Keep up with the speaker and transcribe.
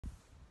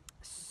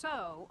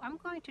So I'm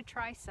going to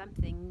try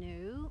something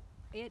new.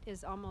 It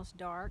is almost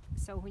dark,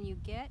 so when you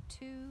get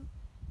to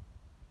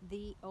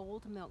the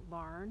old milk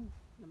barn,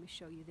 let me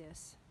show you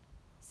this.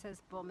 It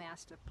says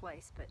Bullmastiff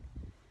Place, but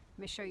let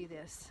me show you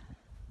this.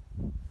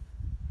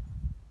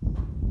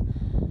 Let's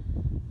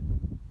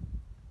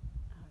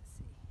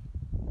see.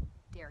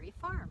 Dairy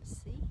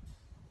Farms, see?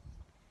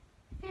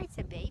 There's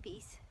some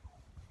babies.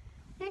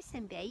 There's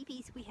some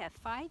babies. We have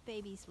 5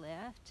 babies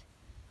left.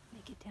 Let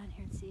me get down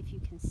here and see if you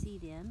can see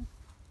them.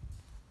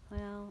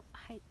 Well,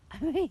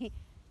 let me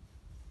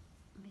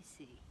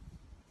see.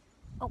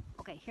 Oh,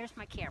 okay, here's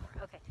my camera.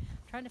 Okay, I'm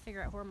trying to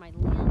figure out where my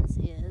lens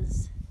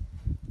is.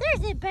 There's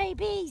them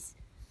babies!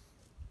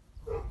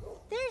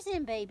 There's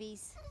them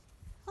babies.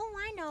 Oh,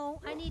 I know.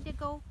 I need to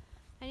go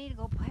play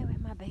with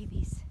my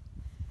babies.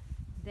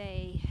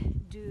 They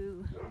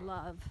do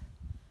love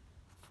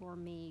for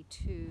me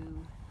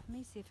to, let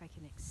me see if I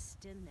can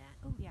extend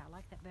that. Oh yeah, I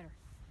like that better.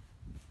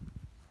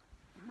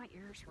 My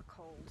ears were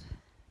cold.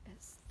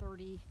 It's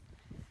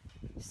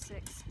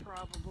 36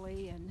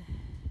 probably, and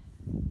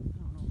I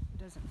don't know, it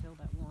doesn't feel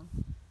that warm.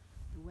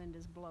 The wind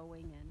is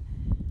blowing,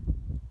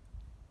 and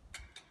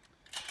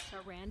so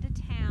I ran to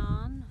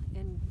town,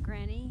 and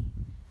Granny,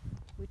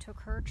 we took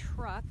her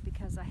truck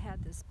because I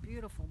had this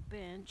beautiful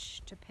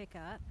bench to pick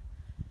up.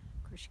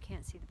 Of course, you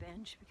can't see the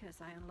bench because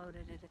I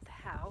unloaded it at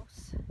the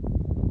house.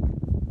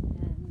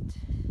 And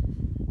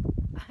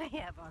I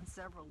have on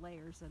several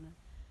layers and a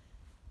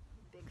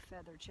big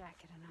feather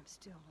jacket, and I'm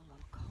still a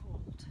little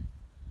cold.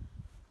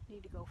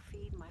 Need to go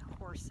feed my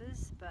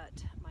horses,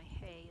 but my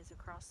hay is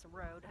across the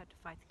road. I have to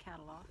fight the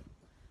cattle off.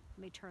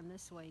 Let me turn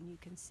this way and you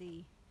can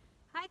see.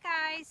 Hi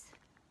guys!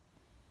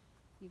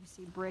 You can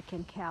see Brick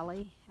and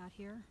Callie out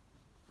here.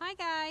 Hi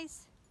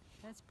guys!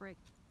 That's Brick.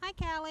 Hi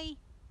Callie!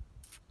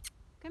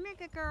 Come here,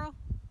 good girl.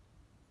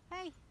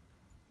 Hey!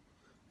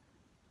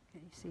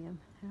 Can you see them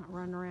out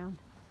running around?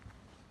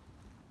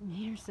 And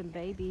here's some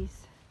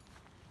babies.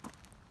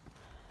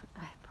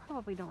 I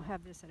probably don't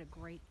have this at a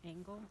great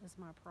angle, is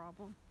my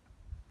problem.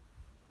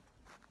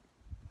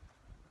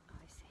 Oh,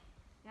 I see.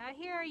 I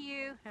hear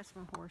you. That's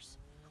my horse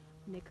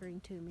nickering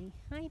to me.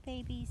 Hi,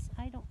 babies.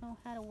 I don't know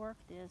how to work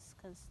this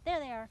because there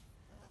they are.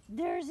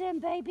 There's them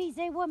babies.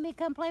 They want me to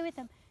come play with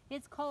them.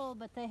 It's cold,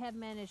 but they have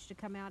managed to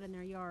come out in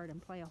their yard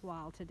and play a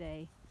while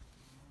today.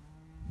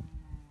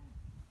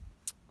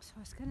 So I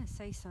was going to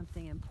say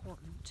something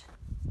important.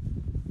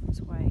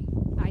 That's why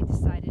I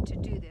decided to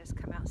do this,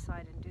 come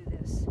outside and do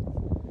this.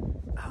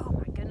 Oh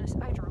my goodness,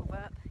 I drove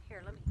up.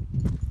 Here,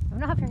 I'm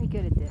not very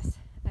good at this.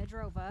 I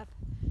drove up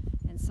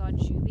and saw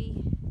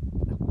Juby.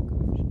 Oh my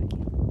gosh, I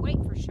can't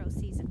wait for show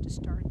season to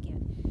start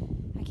again.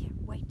 I can't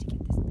wait to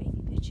get this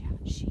baby bitch out.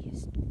 She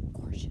is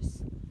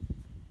gorgeous.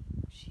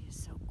 She is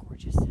so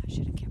gorgeous. I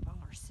should have kept all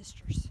our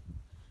sisters.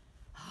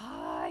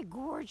 Hi,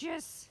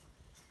 gorgeous.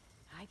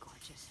 Hi,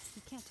 gorgeous.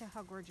 You can't tell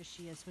how gorgeous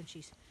she is when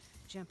she's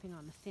jumping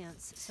on the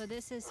fence. So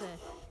this is a,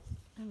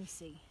 let me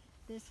see.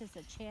 This is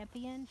a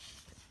champion.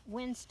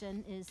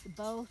 Winston is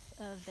both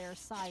of their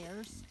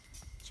sires.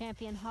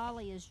 Champion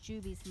Holly is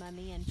Juby's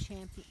mummy, and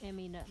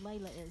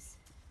Layla is.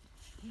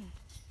 Yeah.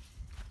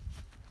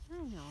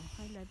 I know.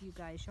 I love you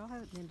guys. Y'all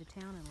haven't been to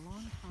town in a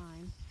long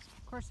time.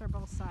 Of course, they're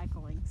both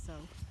cycling, so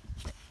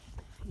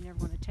you never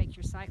want to take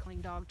your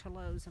cycling dog to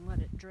Lowe's and let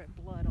it drip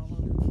blood all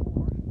over the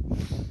floor.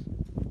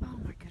 Oh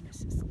my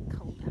goodness, it's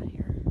cold out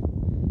here.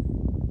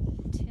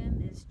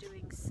 Tim is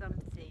doing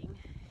something,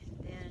 and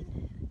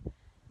then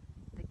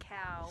the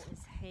cow is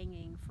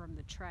hanging from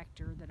the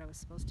tractor that I was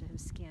supposed to have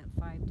skinned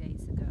 5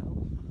 days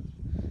ago.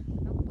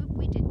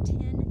 We did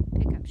 10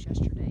 pickups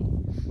yesterday.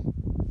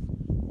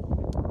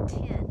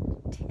 10.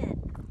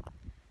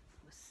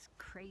 It was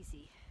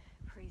crazy.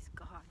 Praise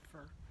God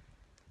for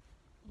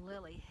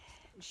Lily.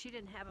 She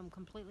didn't have them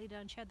completely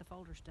done. She had the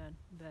folders done,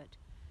 but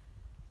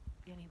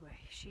anyway,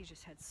 she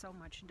just had so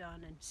much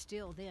done, and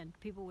still then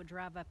people would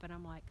drive up and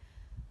I'm like,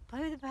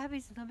 play with the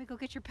puppies and let me go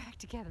get your pack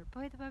together.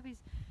 Play with the puppies.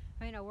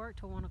 I mean, I worked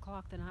till 1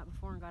 o'clock the night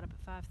before and got up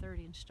at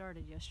 5:30 and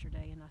started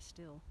yesterday, and I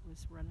still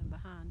was running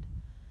behind.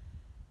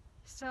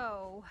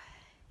 So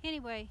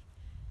anyway,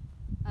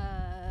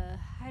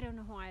 I don't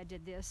know why I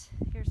did this.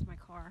 Here's my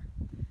car.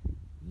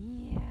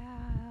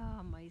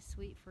 Yeah, my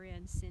sweet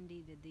friend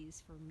Cindy did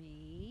these for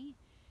me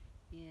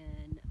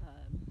in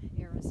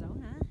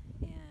Arizona,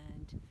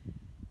 and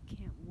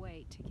can't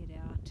wait to get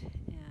out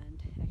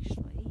and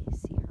actually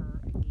see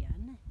her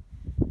again.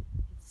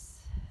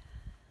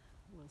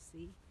 We'll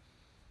see.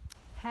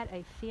 Had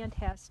a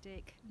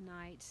fantastic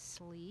night's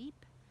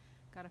sleep.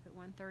 Got up at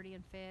 1:30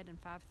 and fed, and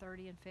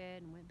 5:30 and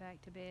fed, and went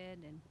back to bed,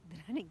 and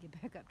then I didn't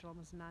get back up till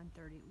almost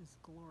 9:30. It was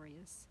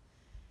glorious.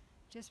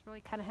 Just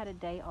really kind of had a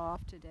day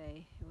off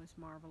today. It was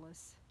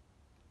marvelous.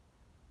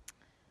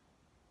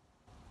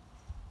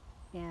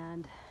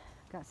 And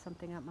got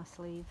something up my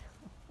sleeve.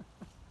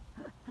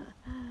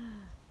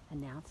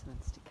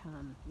 Announcements to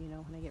come, you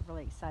know, when I get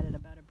really excited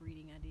about a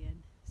breeding I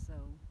did. So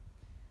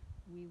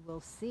we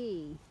will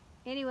see.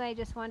 Anyway,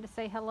 just wanted to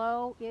say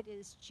hello. It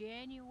is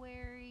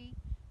January.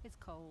 It's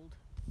cold.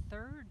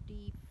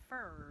 31st.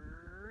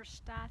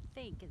 1st, I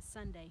think. It's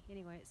Sunday.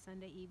 Anyway, it's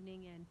Sunday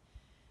evening, and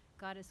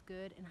God is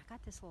good. And I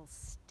got this little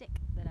stick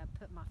that I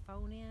put my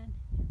phone in.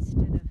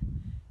 Instead of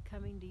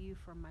coming to you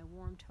from my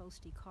warm,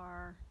 toasty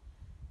car,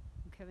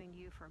 I'm coming to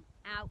you from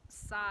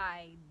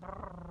outside.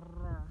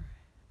 Brrr.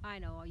 I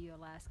know all you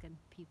Alaskan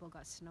people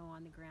got snow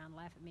on the ground.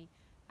 Laugh at me.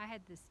 I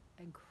had this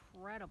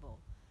incredible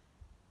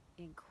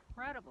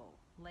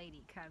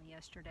lady come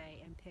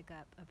yesterday and pick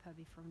up a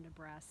puppy from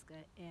Nebraska,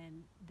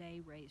 and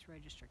they raise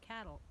registered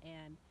cattle.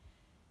 And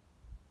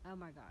oh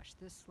my gosh,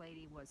 this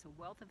lady was a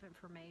wealth of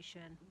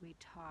information. We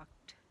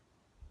talked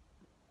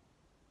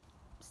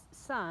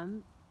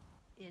some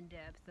in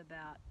depth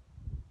about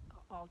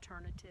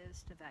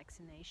alternatives to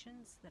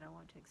vaccinations that I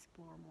want to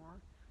explore more,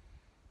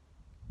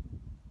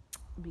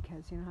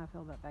 because you know how I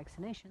feel about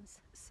vaccinations.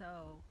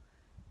 So,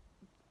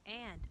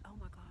 and oh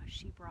my gosh,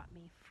 she brought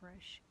me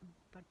fresh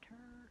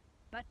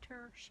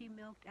butter she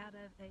milked out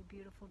of a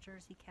beautiful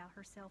Jersey cow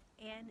herself,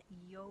 and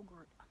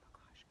yogurt. Oh my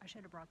gosh, I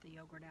should have brought the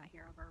yogurt out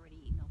here. I've already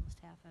eaten almost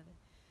half of it,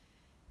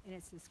 and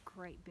it's this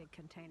great big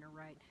container,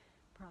 right?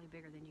 Probably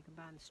bigger than you can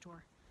buy in the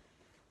store.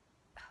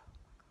 Oh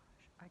my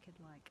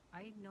gosh,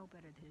 I know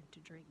better than to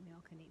drink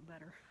milk and eat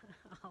butter.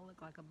 I'll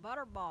look like a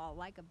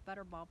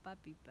butterball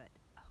puppy, but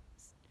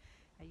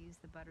I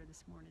used the butter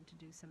this morning to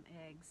do some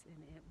eggs,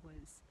 and it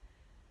was,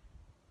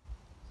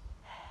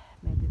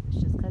 maybe it was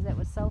just because it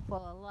was so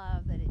full of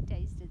love that it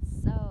tasted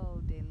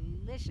so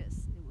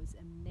delicious. It was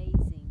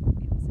amazing.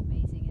 It was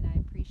amazing, and I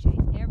appreciate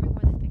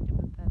everyone that picked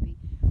up a puppy.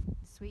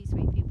 Sweet,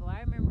 sweet people.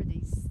 I remember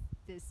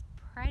this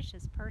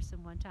precious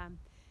person one time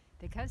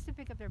that comes to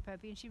pick up their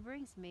puppy, and she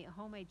brings me a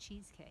homemade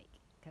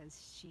cheesecake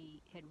because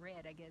she had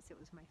read, I guess it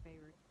was my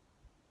favorite,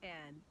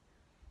 and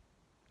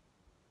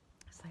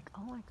it's like,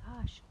 oh my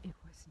gosh, it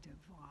was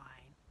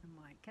divine. I'm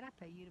like, can I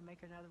pay you to make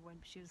another one?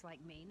 She was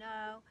like me,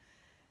 no,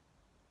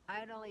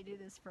 I'd only do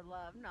this for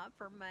love, not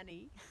for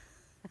money.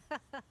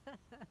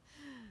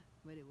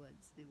 But it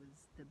was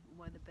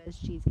one of the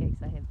best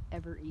cheesecakes I have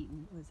ever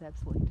eaten. It was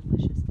absolutely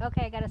delicious.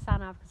 Okay, I got to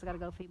sign off because I got to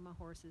go feed my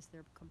horses.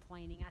 They're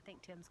complaining. I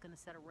think Tim's going to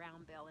set a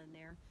round bell in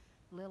there.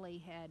 Lily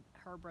had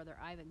her brother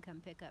Ivan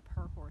come pick up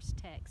her horse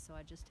Tex, so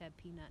I just have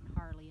Peanut and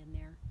Harley in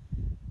there.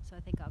 So I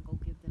think I'll go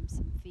give them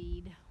some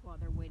feed while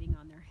they're waiting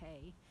on their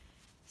hay.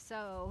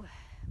 So,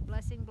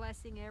 blessing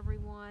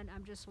everyone.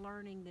 I'm just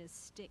learning this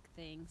stick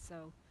thing,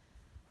 so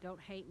don't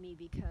hate me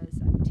because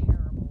I'm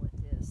terrible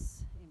at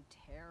this. I'm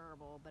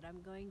terrible, but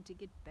I'm going to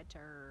get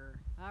better.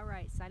 All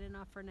right, signing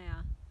off for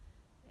now.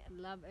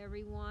 Love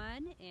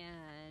everyone,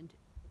 and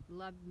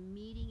loved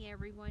meeting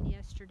everyone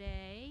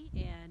yesterday.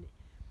 And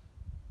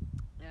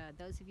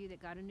those of you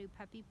that got a new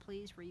puppy,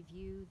 please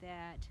review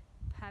that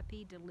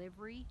puppy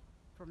delivery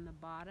from the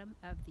bottom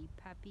of the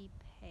puppy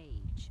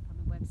page on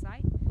the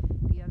website.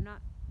 If you have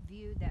not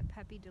viewed that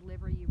puppy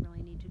delivery, you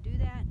really need to do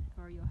that,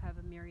 or you'll have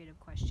a myriad of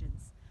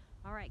questions.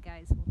 All right,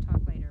 guys, we'll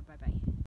talk later. Bye-bye.